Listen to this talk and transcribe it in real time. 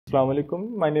Assalamu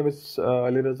alaikum. My name is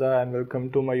Raza and welcome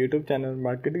to my YouTube channel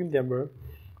Marketing Jammer.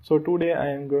 So today I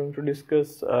am going to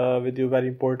discuss with you very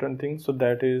important things. So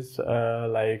that is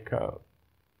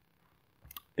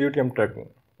UTM tracking.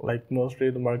 Like mostly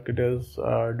the marketers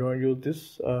don't use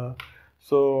this.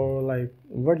 So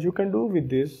what you can do with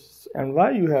this and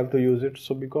why you have to use it.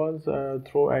 So because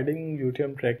through adding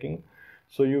UTM tracking,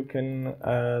 so you can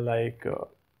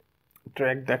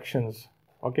track the actions.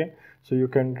 Okay, so you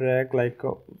can track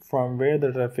from where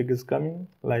the traffic is coming,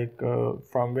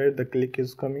 from where the click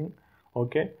is coming.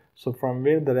 Okay, so from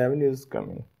where the revenue is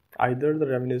coming, either the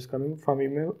revenue is coming from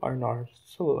email or not.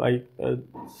 So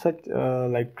such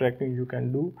tracking you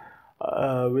can do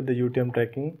with the UTM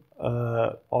tracking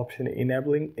option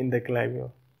enabling in the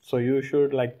Klaviyo. So you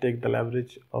should take the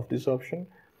leverage of this option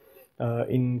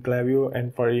in Klaviyo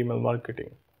and for email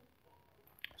marketing.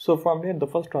 So from here the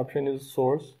first option is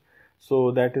source.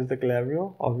 So that is the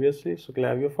Klaviyo, obviously. So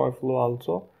Klaviyo for flow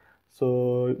also.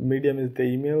 So medium is the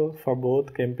email for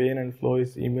both campaign and flow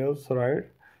is emails, right?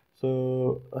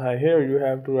 So here you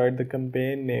have to write the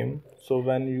campaign name. So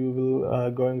when you will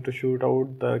going to shoot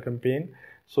out the campaign,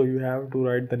 so you have to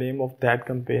write the name of that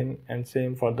campaign, and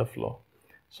same for the flow.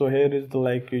 So here is the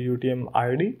UTM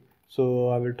ID. So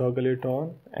I will toggle it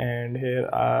on, and here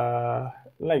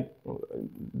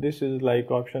this is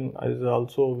option is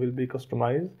also will be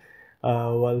customized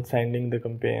while sending the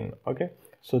campaign. Okay,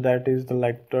 so that is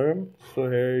the term. So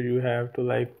here you have to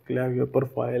Klaviyo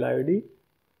profile ID.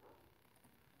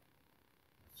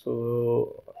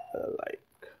 So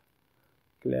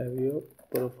Klaviyo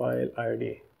profile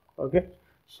ID. Okay,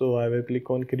 so I will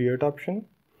click on create option.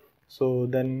 So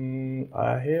then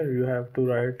here you have to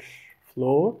write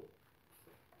flow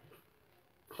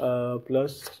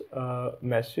plus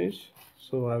message.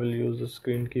 So I will use the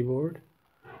screen keyboard.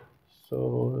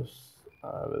 So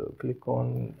I will click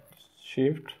on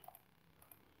shift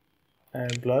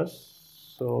and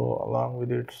plus. So along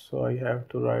with it, so I have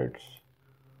to write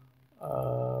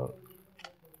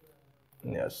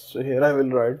yes. So here I will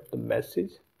write the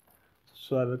message.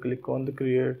 So I will click on the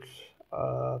create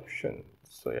option.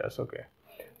 So yes, okay.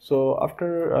 So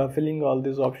after filling all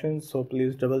these options, so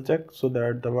please double check so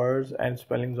that the words and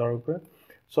spellings are okay.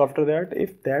 So after that,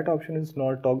 if that option is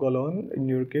not toggle on in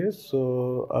your case,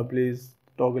 so please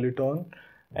toggle it on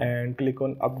and click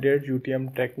on update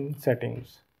UTM tracking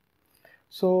settings.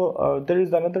 So there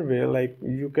is another way,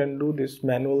 you can do this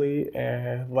manually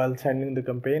while sending the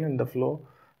campaign and the flow.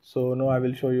 So now I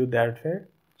will show you that way.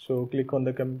 So click on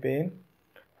the campaign,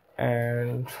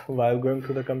 and while going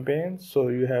to the campaign, so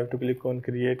you have to click on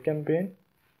create campaign.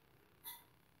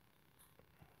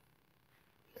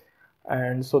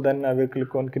 And so then I will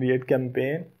click on create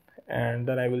campaign, and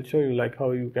then I will show you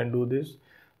how you can do this.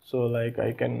 So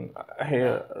I can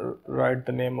here write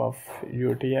the name of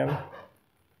UTM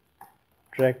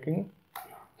tracking,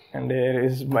 and here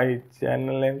is my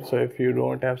channel name. So if you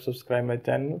don't have subscribed my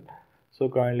channel, so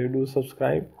kindly do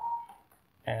subscribe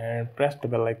and press the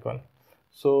bell icon.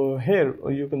 So here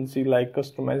you can see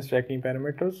customize tracking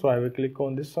parameters. So I will click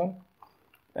on this one,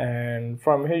 and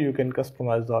from here you can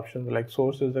customize the options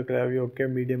source is the Klaviyo, okay,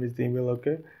 medium is the email,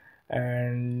 okay,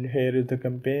 and here is the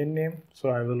campaign name. So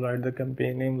I will write the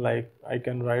campaign name I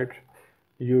can write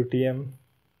UTM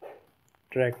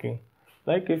tracking.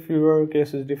 If your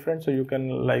case is different, so you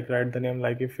can write the name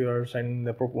if you are sending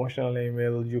the promotional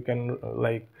email, you can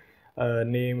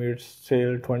name it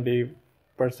sale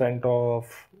 20%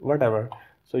 off, whatever.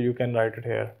 So you can write it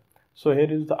here. So here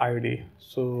is the ID.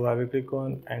 So I will click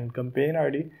on and campaign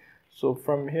ID. So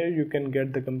from here you can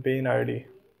get the campaign ID.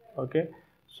 Okay,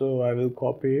 so I will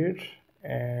copy it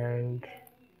and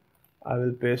I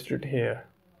will paste it here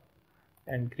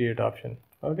and create option.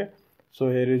 Okay, so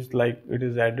here is it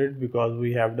is added because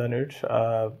we have done it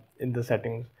in the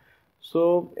settings.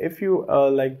 So if you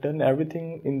done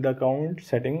everything in the account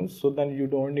settings, so then you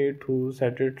don't need to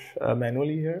set it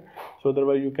manually here. So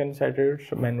otherwise you can set it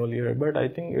manually here, but I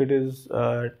think it is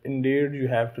indeed you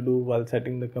have to do while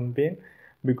setting the campaign,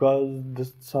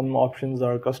 because some options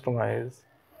are customized.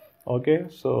 Okay,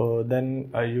 so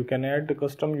then you can add the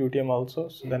custom UTM also.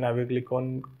 So then I will click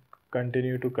on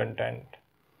continue to content.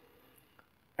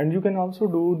 And you can also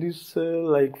do this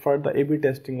for the A/B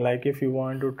testing, if you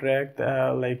want to track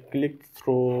the click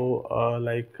through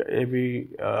A/B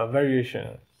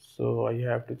variation. So you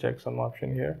have to check some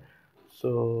option here.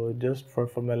 So just for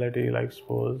formality,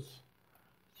 suppose,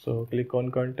 so click on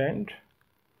content,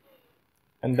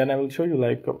 and then I will show you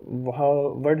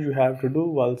what you have to do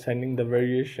while sending the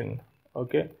variation.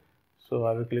 Okay, so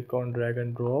I will click on drag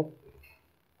and drop.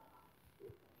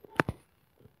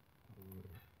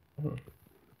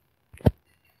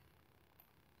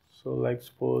 So like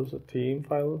suppose a theme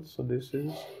file. So this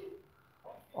is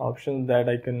options that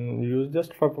I can use.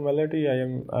 Just for formality, I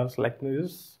am selecting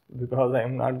this because I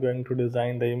am not going to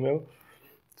design the email.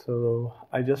 So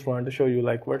I just want to show you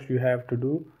like what you have to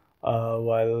do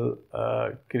while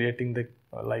creating the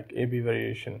like A/B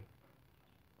variation.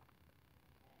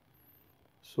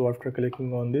 So after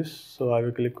clicking on this, so I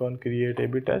will click on create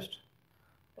A/B test.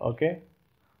 Okay,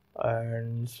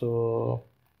 and so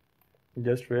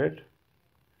just wait.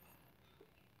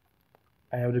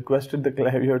 I have requested the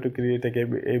Klaviyo to create a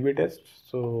A/B test.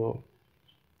 So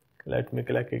let me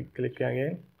click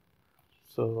again.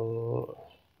 So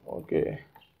okay,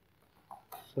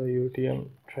 so UTM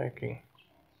tracking.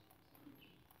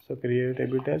 So create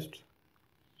A/B test.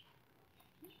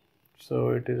 So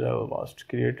it is almost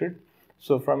created.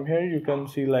 So from here you can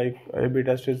see like A/B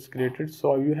test is created.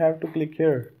 So you have to click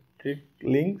here,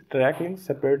 track links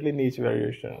separately in each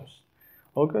variations.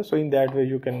 Okay, so in that way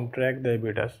you can track the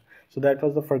A/B test. So that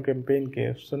was the for campaign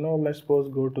case. So now let's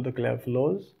suppose go to the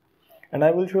flows, and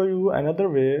I will show you another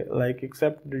way, like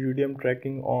except the UTM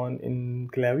tracking on in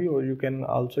Klaviyo, you can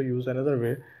also use another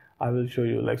way. I will show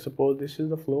you, like suppose this is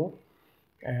the flow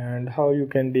and how you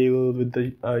can deal with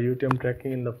the UTM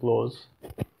tracking in the flows.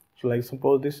 So like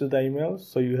suppose this is the email,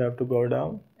 so you have to go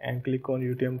down and click on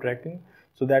UTM tracking.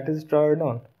 So that is turned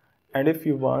on. And if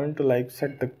you want to like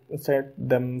set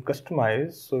them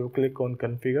customize, so click on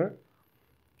configure,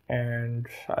 and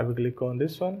I will click on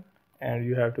this one, and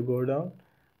you have to go down,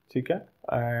 okay?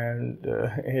 And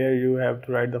here you have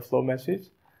to write the flow message.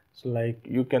 So like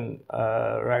you can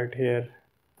write here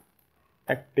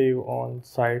active on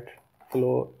site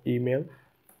flow email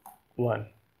 1.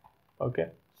 Okay,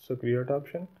 so create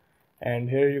option, and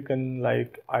here you can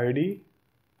like ID.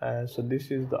 So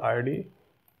this is the ID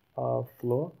of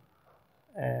flow,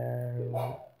 and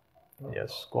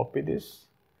yes, copy this,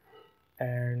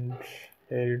 and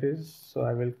here it is. So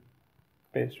I will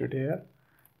paste it here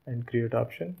and create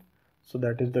option. So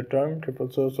that is the term triple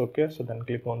source. Okay, so then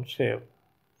click on save.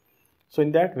 So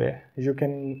in that way you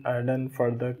can done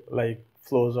for the like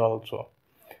flows also.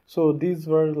 So these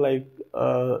were like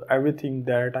everything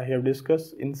that I have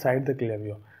discussed inside the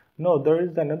Klaviyo. Now there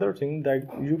is another thing that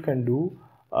you can do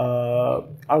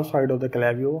outside of the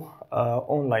Klaviyo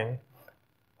online,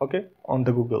 okay, on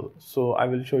the Google. So I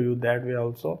will show you that way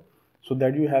also, so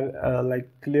that you have like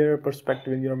clear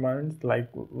perspective in your mind, like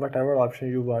whatever option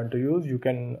you want to use, you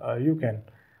can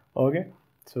okay.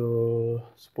 So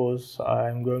suppose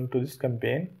I'm going to this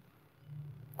campaign.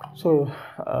 So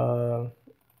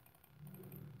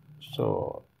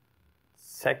so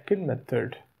second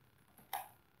method,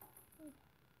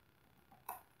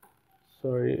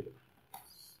 sorry,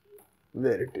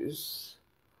 where it is,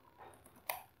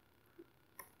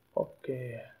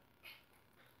 okay,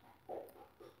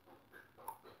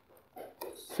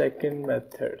 second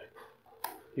method,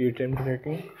 UTM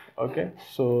tracking. Okay,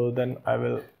 so then I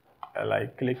will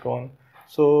like click on,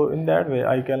 so in that way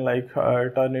I can like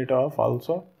turn it off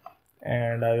also,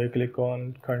 and I will click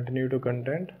on continue to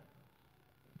content.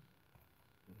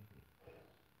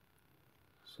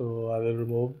 So I will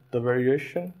remove the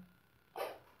variation,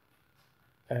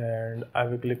 and I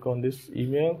will click on this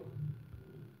email.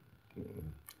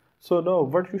 So now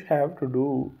what you have to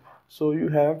do, so you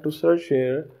have to search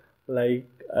here like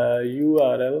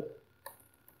URL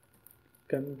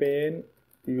campaign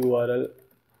URL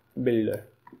builder.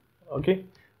 Okay,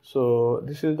 so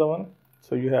this is the one.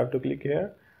 So you have to click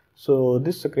here. So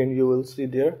this screen you will see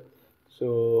there.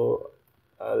 So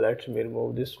let me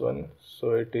remove this one.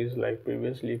 So it is like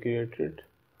previously created,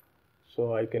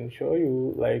 so I can show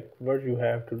you like what you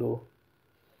have to do.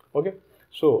 Okay,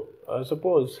 so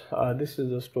suppose this is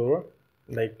the store,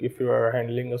 like if you are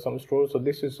handling some store, so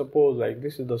this is, suppose like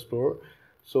this is the store.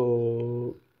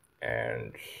 So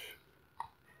and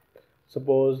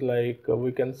suppose like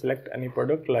we can select any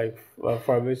product, like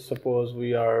for which suppose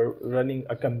we are running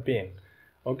a campaign.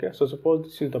 Okay, so suppose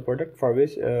this is the product for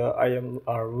which you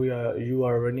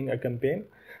are running a campaign,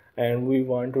 and we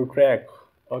want to track.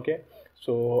 Okay,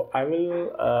 so I will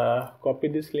copy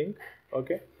this link,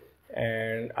 okay,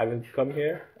 and I will come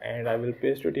here and I will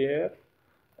paste it here,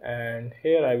 and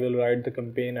here I will write the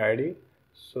campaign ID.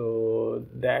 So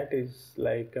that is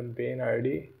like campaign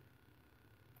ID.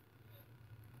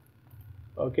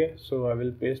 Okay, so I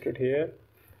will paste it here,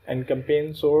 and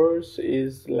campaign source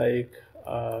is like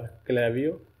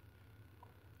Klaviyo,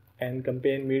 and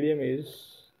campaign medium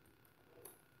is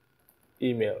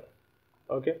email.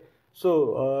 Okay,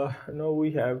 so now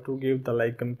we have to give the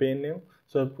like campaign name.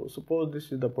 So suppose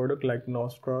this is the product like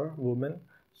Nostra woman,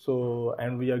 so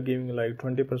and we are giving like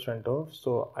 20% off,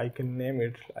 so I can name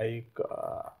it like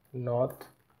North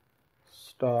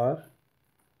star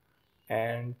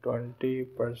and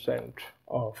 20%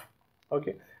 off.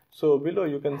 Okay, so below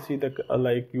you can see the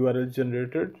like URL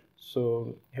generated.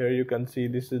 So here you can see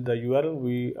this is the URL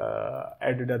we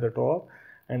added at the top,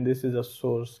 and this is a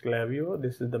source Klaviyo,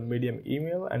 this is the medium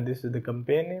email, and this is the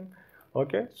campaign name.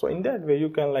 Okay, so in that way you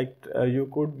can you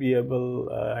could be able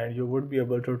and you would be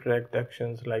able to track the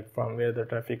actions, like from where the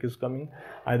traffic is coming,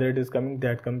 either it is coming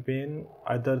that campaign,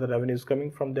 either the revenue is coming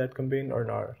from that campaign or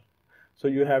not. So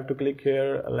you have to click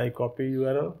here like copy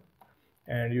URL,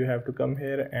 and you have to come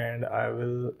here, and I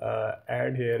will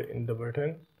add here in the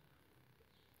button.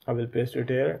 I will paste it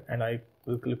here, and I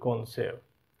will click on save.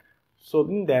 So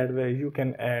in that way you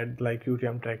can add like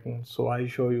UTM tracking. So I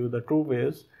show you the two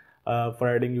ways for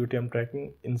adding UTM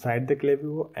tracking inside the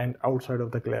Klaviyo and outside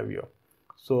of the Klaviyo.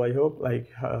 So I hope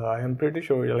I am pretty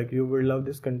sure like you will love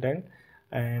this content,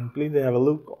 and please have a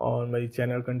look on my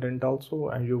channel content also,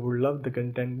 and you will love the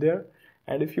content there.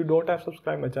 And if you don't have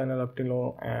subscribed my channel up till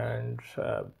now, and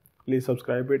please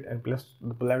subscribe it and press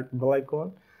the bell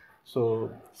icon.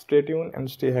 So stay tuned and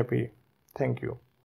stay happy. Thank you.